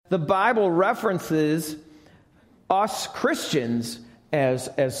the Bible references us Christians as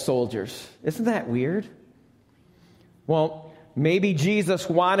soldiers. Isn't that weird? Well, maybe Jesus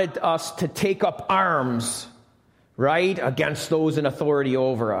wanted us to take up arms, right, against those in authority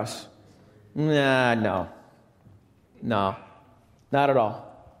over us. No, not at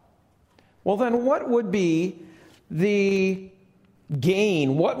all. Well, then what would be the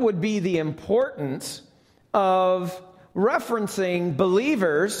gain? What would be the importance of referencing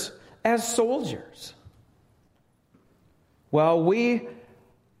believers as soldiers? Well, we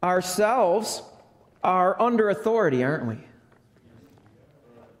ourselves are under authority, aren't we?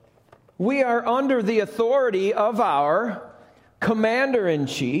 We are under the authority of our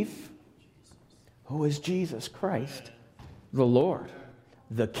commander-in-chief, who is Jesus Christ, the Lord,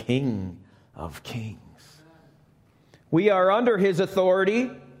 the King of Kings. We are under his authority,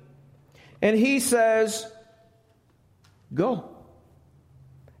 and he says, go.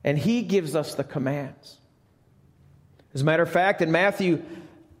 And he gives us the commands. As a matter of fact, in Matthew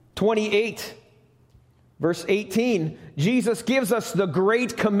 28, verse 18, Jesus gives us the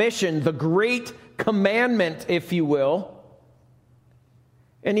Great Commission, the Great Commandment, if you will.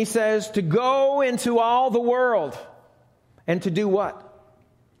 And he says to go into all the world and to do what?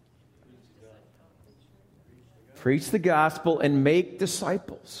 Preach the gospel and make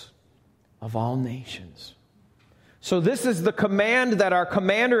disciples of all nations. So this is the command that our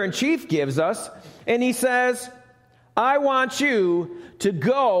commander-in-chief gives us. And he says, I want you to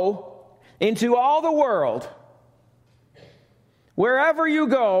go into all the world. Wherever you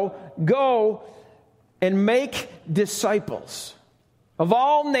go and make disciples of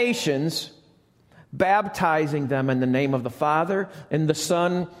all nations, baptizing them in the name of the Father and the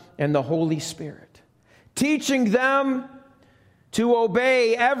Son and the Holy Spirit, teaching them to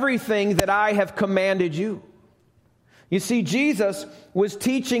obey everything that I have commanded you. You see, Jesus was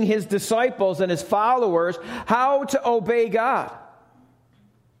teaching his disciples and his followers how to obey God.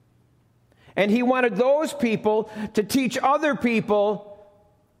 And he wanted those people to teach other people,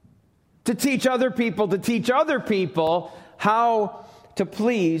 to teach other people, to teach other people how to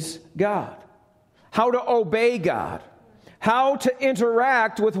please God, how to obey God, how to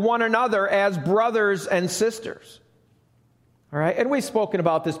interact with one another as brothers and sisters. All right, and we've spoken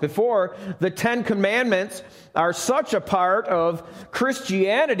about this before. The Ten Commandments are such a part of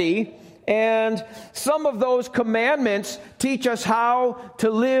Christianity, and some of those commandments teach us how to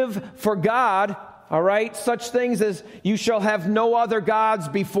live for God. All right, such things as you shall have no other gods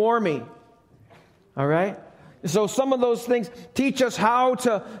before me. All right, so some of those things teach us how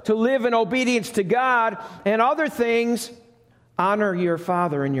to live in obedience to God, and other things, honor your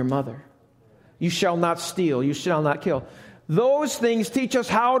father and your mother. You shall not steal. You shall not kill. Those things teach us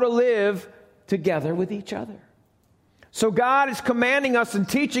how to live together with each other. So God is commanding us and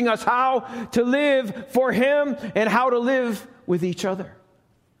teaching us how to live for him and how to live with each other.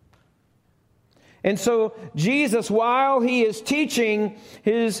 And so Jesus, while he is teaching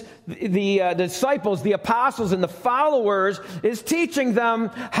the disciples, the apostles, and the followers, is teaching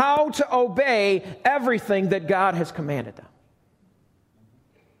them how to obey everything that God has commanded them.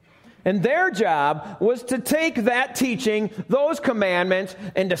 And their job was to take that teaching, those commandments,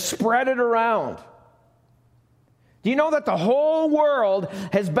 and to spread it around. Do you know that the whole world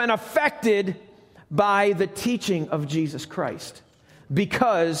has been affected by the teaching of Jesus Christ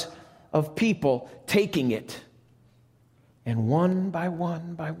because of people taking it and one by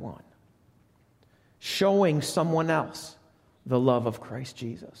one showing someone else the love of Christ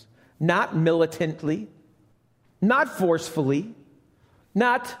Jesus? Not militantly, not forcefully,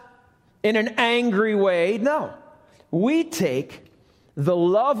 not in an angry way. No. We take the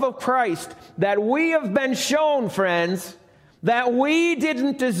love of Christ that we have been shown, friends, that we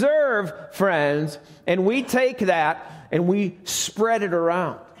didn't deserve, friends, and we take that and we spread it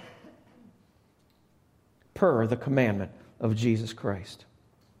around per the commandment of Jesus Christ.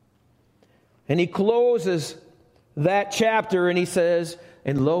 And he closes that chapter and he says,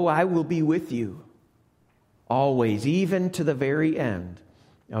 and lo, I will be with you always, even to the very end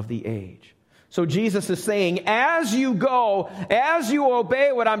of the age. So Jesus is saying, as you go, as you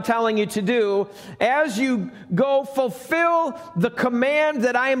obey what I'm telling you to do, as you go fulfill the command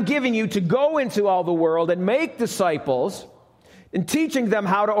that I am giving you to go into all the world and make disciples and teaching them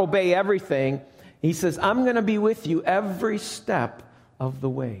how to obey everything, he says, I'm going to be with you every step of the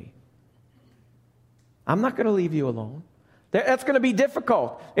way. I'm not going to leave you alone. That's going to be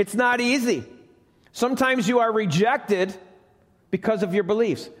difficult. It's not easy. Sometimes you are rejected because of your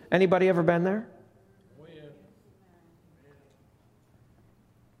beliefs. Anybody ever been there?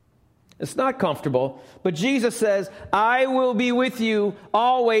 It's not comfortable. But Jesus says, I will be with you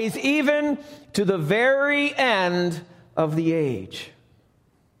always, even to the very end of the age.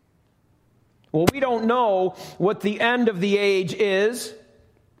 Well, we don't know what the end of the age is.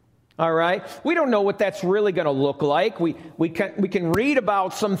 All right? We don't know what that's really going to look like. We can read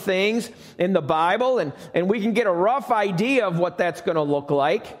about some things in the Bible, and we can get a rough idea of what that's going to look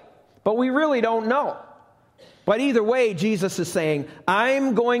like. But we really don't know. But either way, Jesus is saying,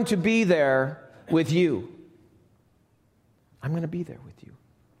 I'm going to be there with you. I'm going to be there with you.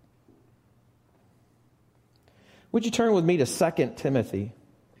 Would you turn with me to 2 Timothy?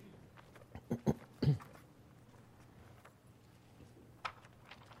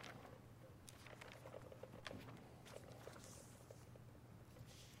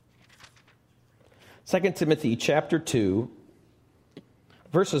 2 Timothy chapter 2,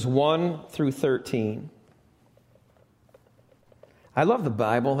 verses 1 through 13. I love the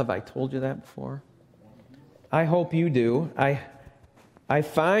Bible. Have I told you that before? I hope you do. I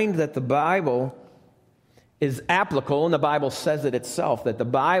find that the Bible is applicable, and the Bible says it itself, that the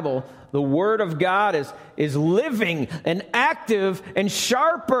Bible, the Word of God, is living and active and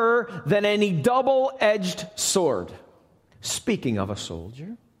sharper than any double-edged sword. Speaking of a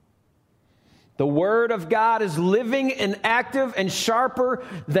soldier, the Word of God is living and active and sharper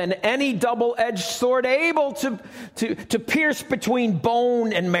than any double-edged sword, able to pierce between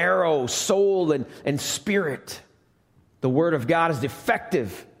bone and marrow, soul and spirit. The Word of God is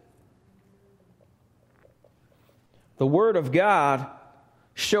effective. The Word of God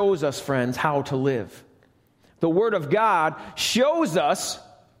shows us, friends, how to live. The Word of God shows us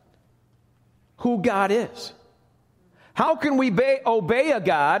who God is. How can we obey a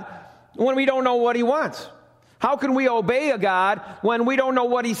God when we don't know what He wants? How can we obey a God when we don't know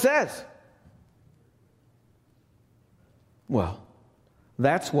what He says? Well,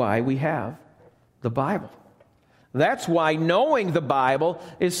 that's why we have the Bible. That's why knowing the Bible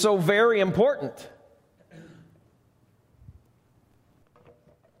is so very important.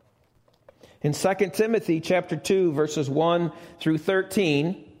 In 2 Timothy chapter 2, verses 1 through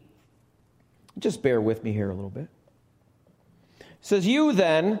 13, just bear with me here a little bit. It says, you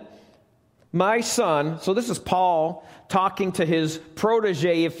then, my son, so this is Paul talking to his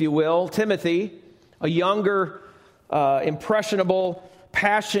protege, if you will, Timothy, a younger, impressionable,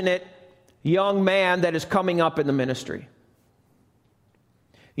 passionate young man that is coming up in the ministry.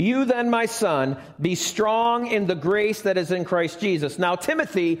 You then, my son, be strong in the grace that is in Christ Jesus. Now,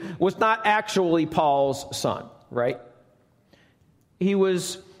 Timothy was not actually Paul's son, right?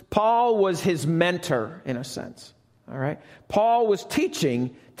 Paul was his mentor, in a sense, all right? Paul was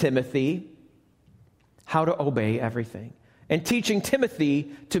teaching Timothy how to obey everything, and teaching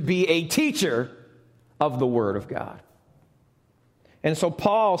Timothy to be a teacher of the Word of God. And so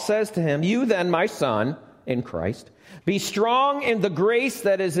Paul says to him, you then, my son, in Christ, be strong in the grace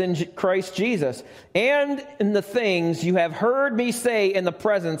that is in Christ Jesus, and in the things you have heard me say in the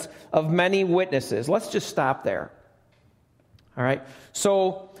presence of many witnesses. Let's just stop there. All right.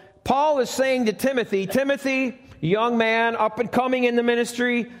 So Paul is saying to Timothy, young man, up and coming in the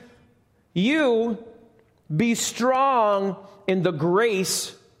ministry, you be strong in the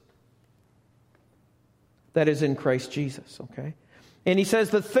grace that is in Christ Jesus, okay? And he says,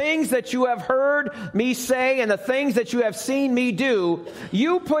 the things that you have heard me say and the things that you have seen me do,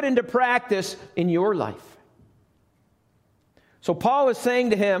 you put into practice in your life. So Paul is saying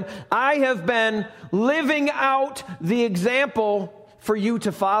to him, I have been living out the example for you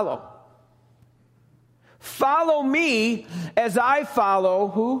to follow. Follow me as I follow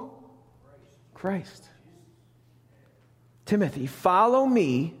who? Christ. Timothy, follow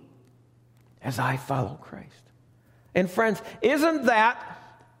me as I follow Christ. And friends, isn't that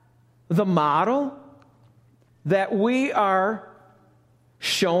the model that we are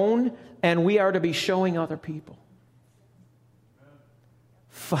shown and we are to be showing other people?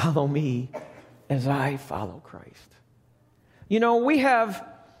 Follow me as I follow Christ. You know, we have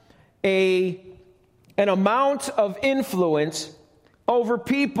an amount of influence over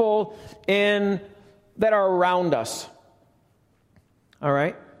people that are around us. All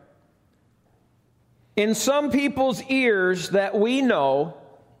right? In some people's ears that we know,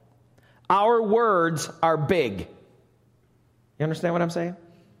 our words are big. You understand what I'm saying?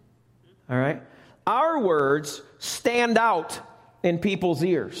 All right? Our words stand out in people's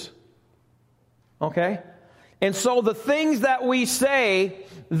ears. Okay? And so the things that we say,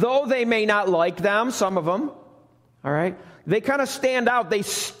 though they may not like them, some of them, all right, they kind of stand out. They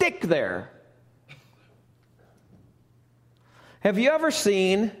stick there. Have you ever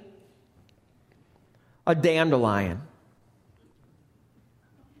seen a dandelion?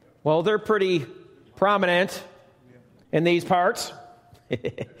 Well, they're pretty prominent in these parts.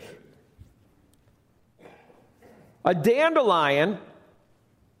 A dandelion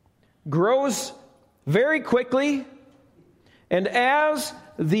grows very quickly, and as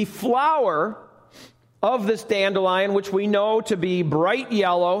the flower of this dandelion, which we know to be bright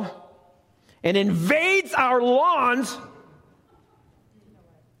yellow, and invades our lawns,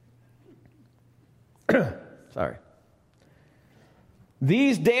 sorry.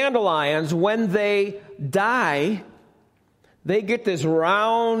 These dandelions, when they die, they get this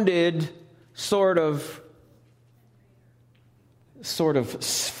rounded sort of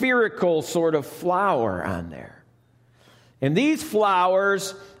spherical sort of flower on there. And these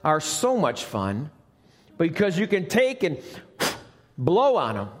flowers are so much fun because you can take and blow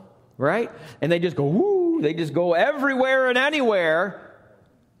on them, right? And they just go, woo, they just go everywhere and anywhere.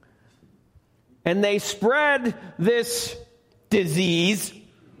 And they spread this disease.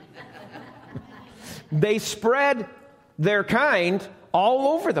 They spread their kind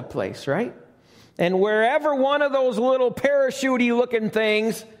all over the place, right? And wherever one of those little parachute-y looking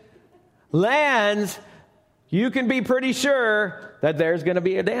things lands, you can be pretty sure that there's going to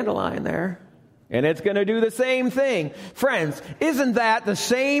be a dandelion there. And it's going to do the same thing. Friends, isn't that the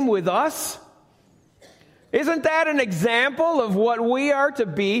same with us? Isn't that an example of what we are to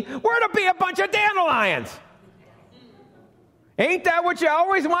be? We're to be a bunch of dandelions. Ain't that what you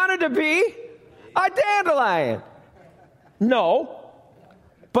always wanted to be? A dandelion. No,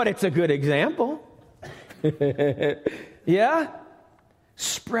 but it's a good example. Yeah?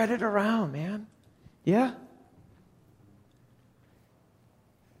 Spread it around, man. Yeah?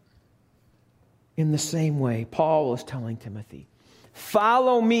 In the same way, Paul is telling Timothy,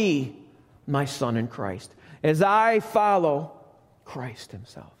 follow me, my son in Christ, as I follow Christ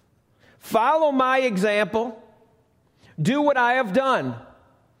himself. Follow my example. Do what I have done.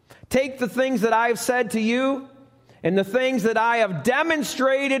 Take the things that I have said to you and the things that I have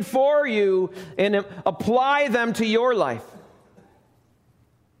demonstrated for you and apply them to your life.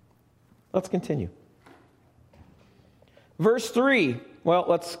 Let's continue. Verse 3. Well,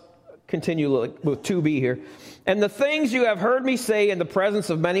 let's continue with 2b here. And the things you have heard me say in the presence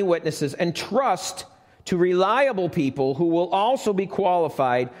of many witnesses, entrust to reliable people who will also be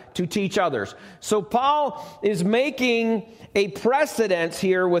qualified to teach others. So Paul is making a precedence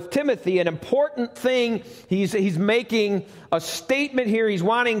here with Timothy, an important thing. He's making a statement here. He's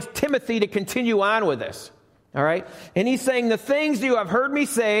wanting Timothy to continue on with this. All right? And he's saying the things you have heard me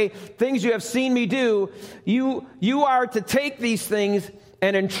say, things you have seen me do, you are to take these things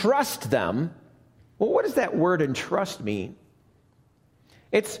and entrust them. Well, what does that word entrust mean?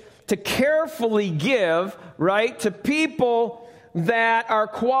 It's to carefully give, right, to people that are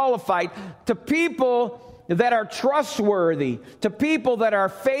qualified, to people that are trustworthy, to people that are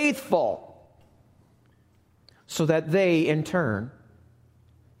faithful, so that they, in turn,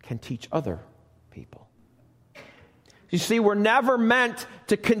 can teach other people. You see, we're never meant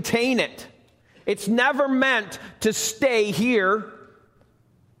to contain it. It's never meant to stay here.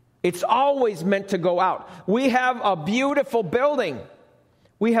 It's always meant to go out. We have a beautiful building.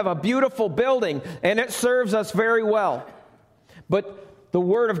 We have a beautiful building, and it serves us very well. But the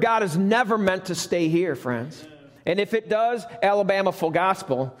Word of God is never meant to stay here, friends. And if it does, Alabama Full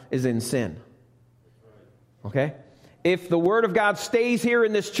Gospel is in sin. Okay? If the Word of God stays here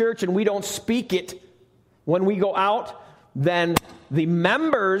in this church and we don't speak it when we go out, then the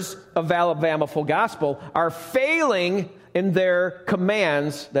members of Alabama Full Gospel are failing in their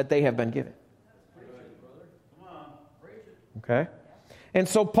commands that they have been given. Okay? And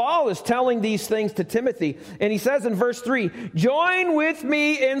so Paul is telling these things to Timothy, and he says in verse 3, join with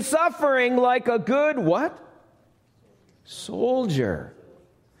me in suffering like a good what? Soldier.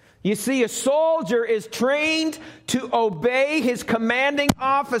 You see, a soldier is trained to obey his commanding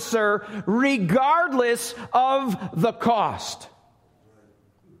officer regardless of the cost.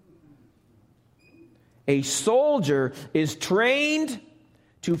 A soldier is trained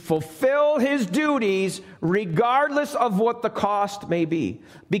to fulfill his duties regardless of what the cost may be.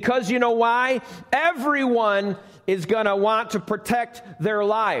 Because you know why? Everyone is going to want to protect their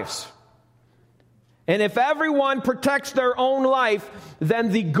lives. And if everyone protects their own life,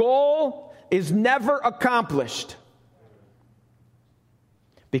 then the goal is never accomplished.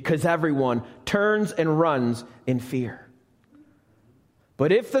 Because everyone turns and runs in fear.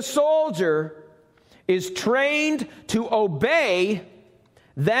 But if the soldier is trained to obey,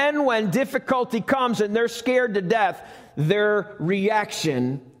 then when difficulty comes and they're scared to death, their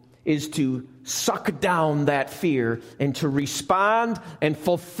reaction is to suck down that fear and to respond and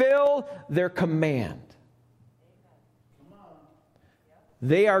fulfill their command.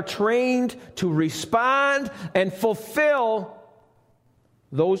 They are trained to respond and fulfill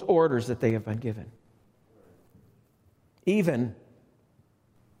those orders that they have been given, even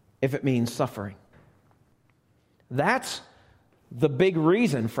if it means suffering. That's the big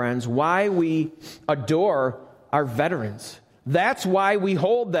reason, friends, why we adore our veterans. That's why we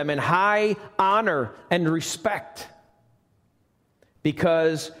hold them in high honor and respect,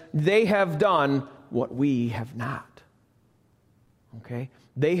 because they have done what we have not. Okay?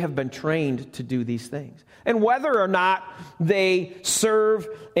 They have been trained to do these things. And whether or not they serve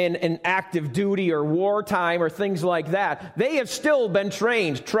in active duty or wartime or things like that, they have still been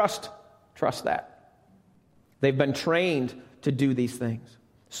trained. Trust that. They've been trained to do these things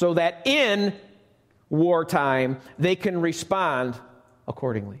so that in wartime they can respond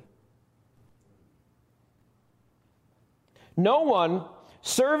accordingly. No one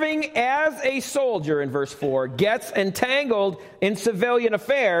serving as a soldier, in verse 4, gets entangled in civilian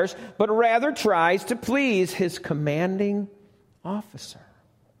affairs, but rather tries to please his commanding officer.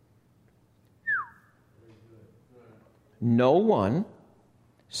 No one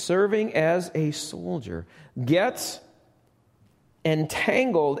serving as a soldier gets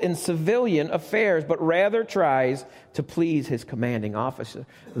entangled in civilian affairs, but rather tries to please his commanding officer.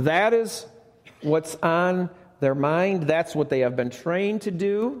 That is what's on their mind. That's what they have been trained to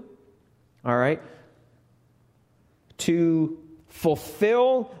do. All right? To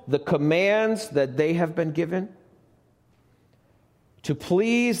fulfill the commands that they have been given. To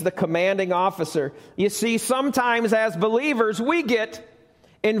please the commanding officer. You see, sometimes as believers, we get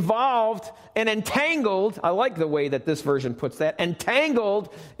involved and entangled. I like the way that this version puts that.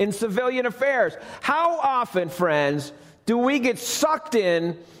 Entangled in civilian affairs. How often, friends, do we get sucked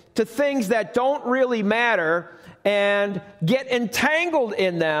in to things that don't really matter and get entangled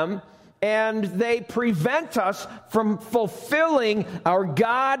in them, and they prevent us from fulfilling our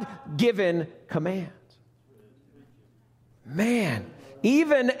God-given commands? Man,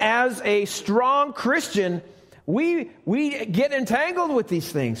 even as a strong Christian, we get entangled with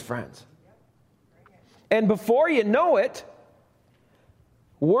these things, friends. And before you know it,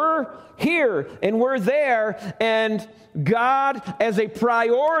 we're here and we're there, and God, as a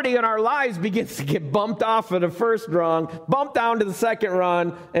priority in our lives, begins to get bumped off of the first rung, bumped down to the second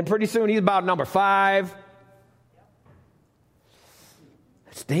rung, and pretty soon he's about number 5.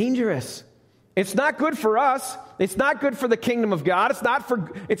 It's dangerous. It's not good for us. It's not good for the kingdom of God. It's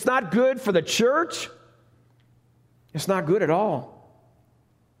not good for the church. It's not good at all.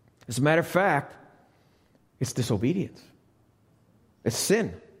 As a matter of fact, it's disobedience. It's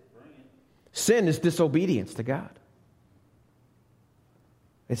sin. Sin is disobedience to God.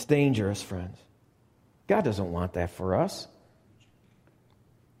 It's dangerous, friends. God doesn't want that for us.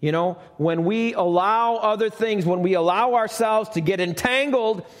 You know, when we allow other things, when we allow ourselves to get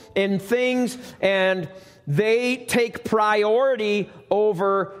entangled in things and they take priority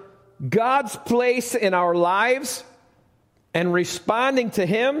over God's place in our lives and responding to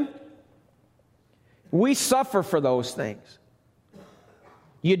Him, we suffer for those things.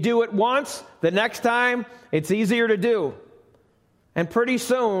 You do it once, the next time it's easier to do. And pretty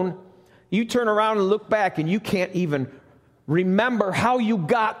soon, you turn around and look back and you can't even remember how you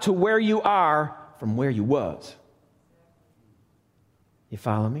got to where you are from where you was. You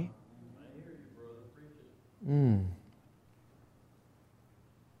follow me? In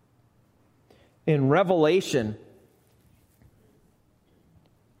Revelation,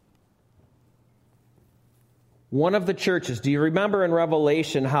 one of the churches, do you remember in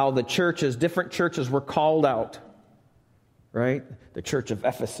Revelation how the churches, different churches were called out? Right? The church of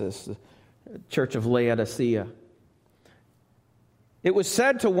Ephesus, the church of Laodicea. It was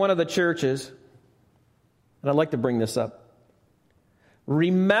said to one of the churches, and I'd like to bring this up,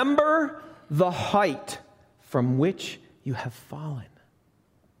 remember the height from which you have fallen.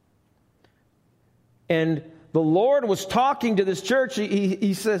 And the Lord was talking to this church.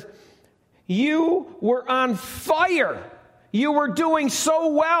 He says, you were on fire. You were doing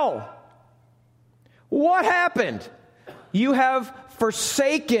so well. What happened? You have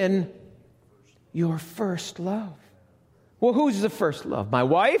forsaken your first love. Well, who's the first love? My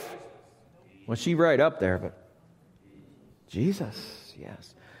wife? Well, she's right up there, but Jesus,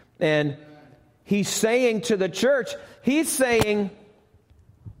 yes. And he's saying to the church, he's saying,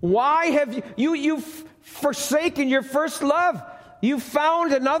 why have you've forsaken your first love? You've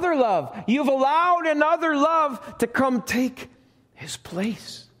found another love. You've allowed another love to come take his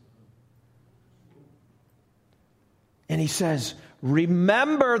place. And he says,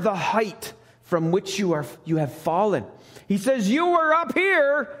 remember the height from which you have fallen. He says, you were up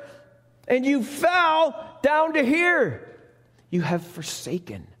here and you fell down to here. You have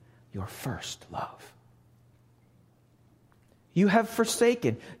forsaken your first love. You have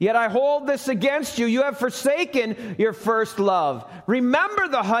forsaken. Yet I hold this against you. You have forsaken your first love. Remember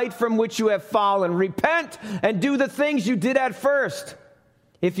the height from which you have fallen. Repent and do the things you did at first.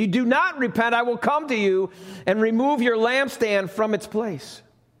 If you do not repent, I will come to you and remove your lampstand from its place.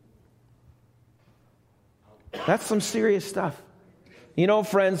 That's some serious stuff. You know,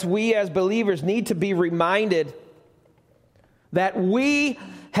 friends, we as believers need to be reminded that we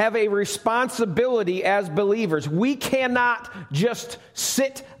have a responsibility as believers. We cannot just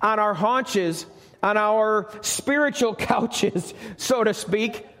sit on our haunches, on our spiritual couches, so to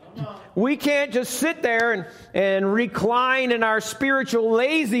speak. We can't just sit there and recline in our spiritual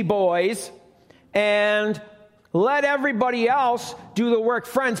lazy boys and let everybody else do the work.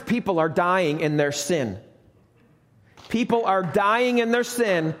 Friends, people are dying in their sin. People are dying in their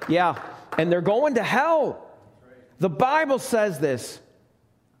sin, and they're going to hell. The Bible says this.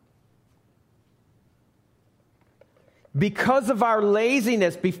 Because of our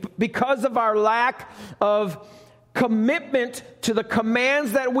laziness, because of our lack of commitment to the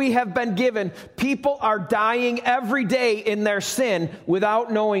commands that we have been given, people are dying every day in their sin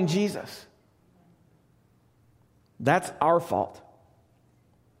without knowing Jesus. That's our fault.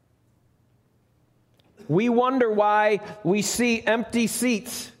 We wonder why we see empty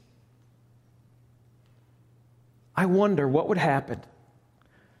seats. I wonder what would happen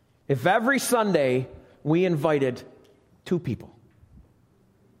if every Sunday we invited 2 people.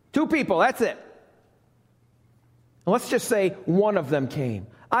 2 people, that's it. And let's just say one of them came.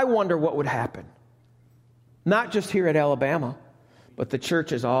 I wonder what would happen. Not just here at Alabama, but the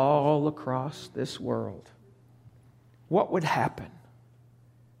churches all across this world. What would happen?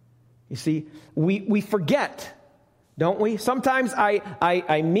 You see, we forget, don't we? Sometimes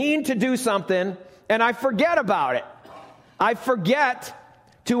I mean to do something and I forget about it. I forget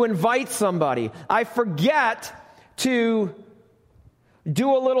to invite somebody. I forget to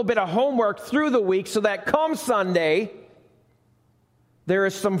do a little bit of homework through the week so that come Sunday, there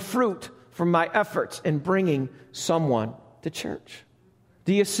is some fruit from my efforts in bringing someone to church.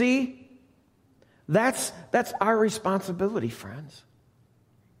 Do you see? That's our responsibility, friends.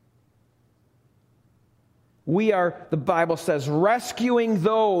 We are, the Bible says, rescuing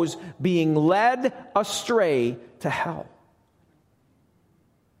those being led astray to hell.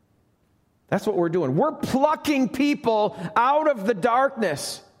 That's what we're doing. We're plucking people out of the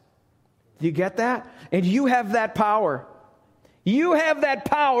darkness. Do you get that? And you have that power. You have that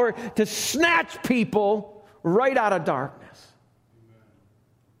power to snatch people right out of darkness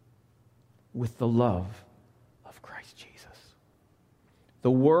with the love of Christ Jesus.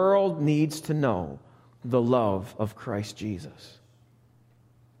 The world needs to know the love of Christ Jesus.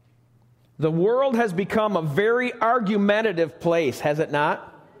 The world has become a very argumentative place, has it not?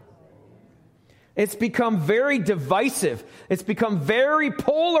 It's become very divisive. It's become very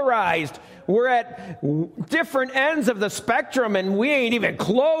polarized. We're at different ends of the spectrum, and we ain't even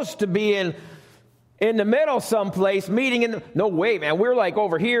close to being in the middle someplace, meeting in the... No way, man. We're like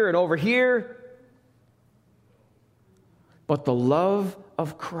over here and over here. But the love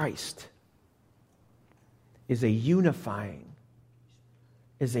of Christ is a unifying,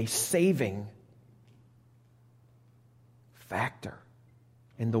 is a saving factor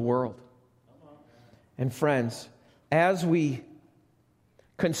in the world. And friends, as we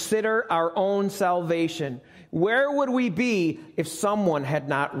consider our own salvation, where would we be if someone had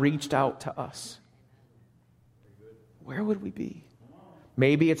not reached out to us? Where would we be?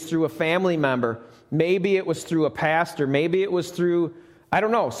 Maybe it's through a family member. Maybe it was through a pastor. Maybe it was through, I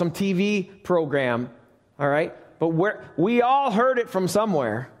don't know, some TV program. All right? But we all heard it from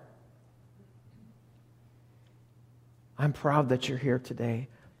somewhere. I'm proud that you're here today.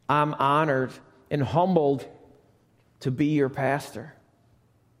 I'm honored and humbled to be your pastor.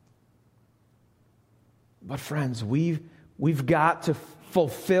 But friends, we've got to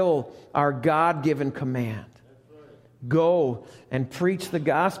fulfill our God-given command. Go and preach the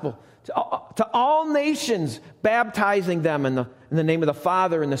gospel to all nations, baptizing them in the name of the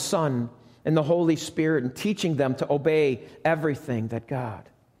Father and the Son and the Holy Spirit, and teaching them to obey everything that God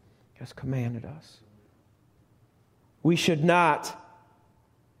has commanded us. We should not,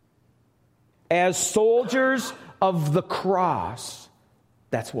 as soldiers of the cross,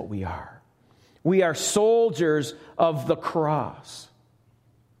 that's what we are. We are soldiers of the cross.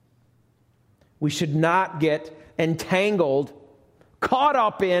 We should not get entangled, caught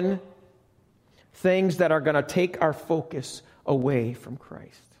up in things that are going to take our focus away from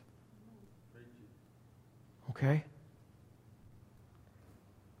Christ. Okay?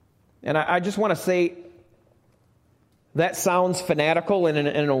 And I just want to say, That sounds fanatical, and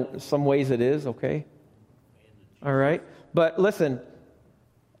in some ways it is, okay? All right? But listen,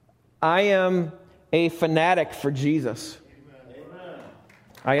 I am a fanatic for Jesus. Amen.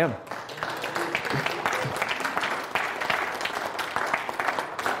 I am.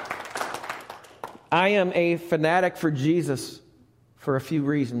 I am a fanatic for Jesus for a few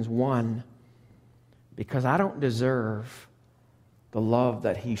reasons. One, because I don't deserve the love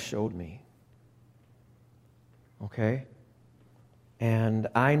that He showed me. Okay? And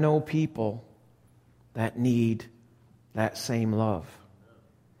I know people that need that same love.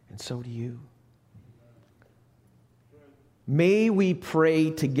 And so do you. May we pray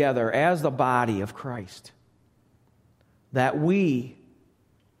together as the body of Christ that we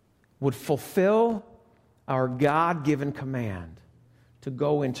would fulfill our God-given command to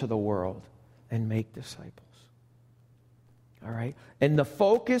go into the world and make disciples. All right? And the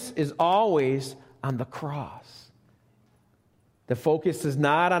focus is always on the cross. The focus is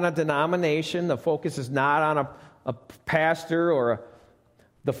not on a denomination. The focus is not on a pastor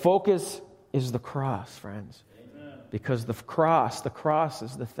the focus is the cross, friends. Amen. Because the cross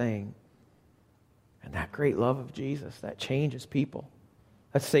is the thing. And that great love of Jesus, that changes people.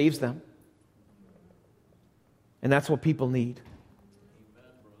 That saves them. And that's what people need. Amen,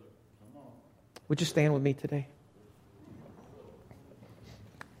 brother. Come on. Would you stand with me today?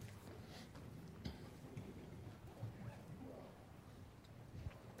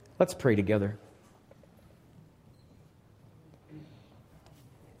 Let's pray together.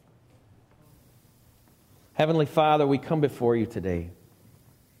 Heavenly Father, we come before you today.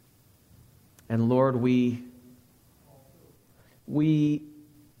 And Lord, we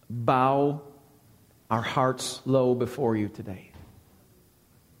bow our hearts low before you today.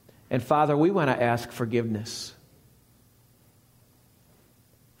 And Father, we want to ask forgiveness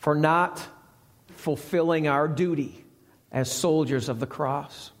for not fulfilling our duty as soldiers of the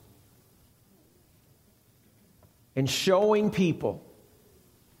cross and showing people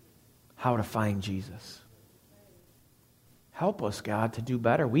how to find Jesus. Help us, God, to do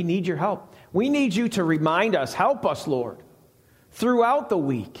better. We need your help. We need you to remind us. Help us, Lord, throughout the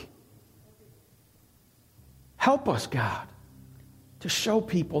week. Help us, God, to show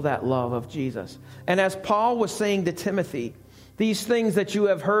people that love of Jesus. And as Paul was saying to Timothy, these things that you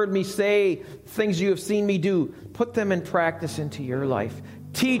have heard me say, things you have seen me do, put them in practice into your life.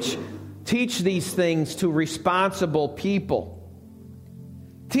 Teach these things to responsible people.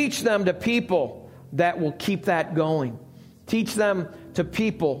 Teach them to people that will keep that going. Teach them to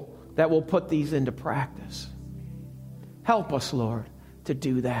people that will put these into practice. Help us, Lord, to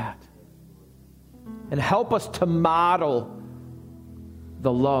do that. And help us to model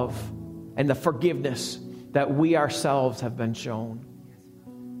the love and the forgiveness that we ourselves have been shown.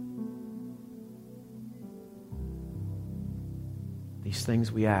 These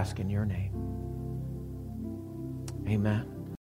things we ask in your name. Amen.